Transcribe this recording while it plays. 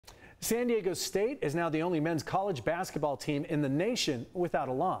San Diego State is now the only men's college basketball team in the nation without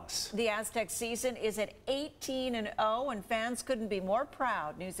a loss. The Aztecs season is at 18-0, and fans couldn't be more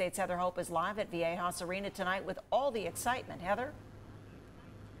proud. News 8's Heather Hope is live at Viejas Arena tonight with all the excitement. Heather?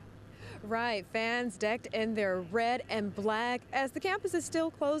 Right, fans decked in their red and black. As the campus is still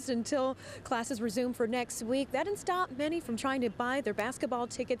closed until classes resume for next week, that didn't stop many from trying to buy their basketball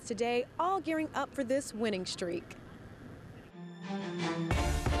tickets today, all gearing up for this winning streak.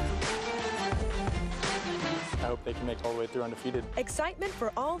 I hope they can make it all the way through undefeated. Excitement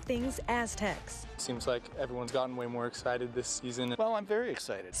for all things Aztecs. Seems like everyone's gotten way more excited this season. Well, I'm very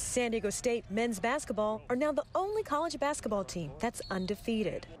excited. San Diego State men's basketball are now the only college basketball team that's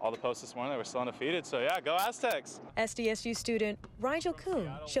undefeated. All the posts this morning, they were still undefeated, so yeah, go Aztecs. SDSU student Rigel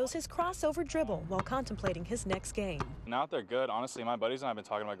Kuhn shows his crossover dribble while contemplating his next game. Now that they're good, honestly, my buddies and I have been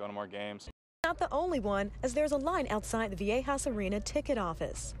talking about going to more games. Not the only one, as there's a line outside the Viejas Arena ticket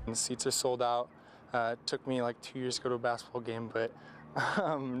office. The seats are sold out. It took me like 2 years to go to a basketball game, but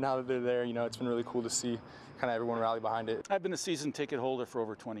now that they're there, you know, it's been really cool to see kind of everyone rally behind it. I've been a season ticket holder for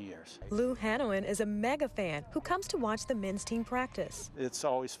over 20 years. Lou Hanoan is a mega fan who comes to watch the men's team practice. It's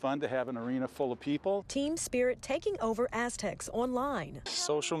always fun to have an arena full of people. Team spirit taking over Aztecs online.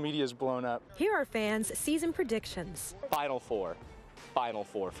 Social media's blown up. Here are fans' season predictions. Final Four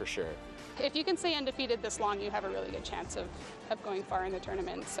for sure. If you can stay undefeated this long, you have a really good chance of going far in the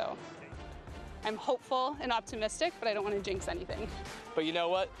tournament. So I'm hopeful and optimistic, but I don't want to jinx anything. But you know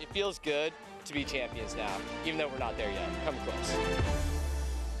what? It feels good to be champions now, even though we're not there yet. Come close.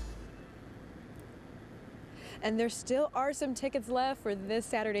 And there still are some tickets left for this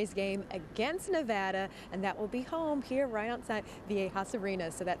Saturday's game against Nevada, and that will be home here right outside Viejas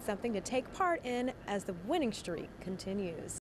Arena. So that's something to take part in as the winning streak continues.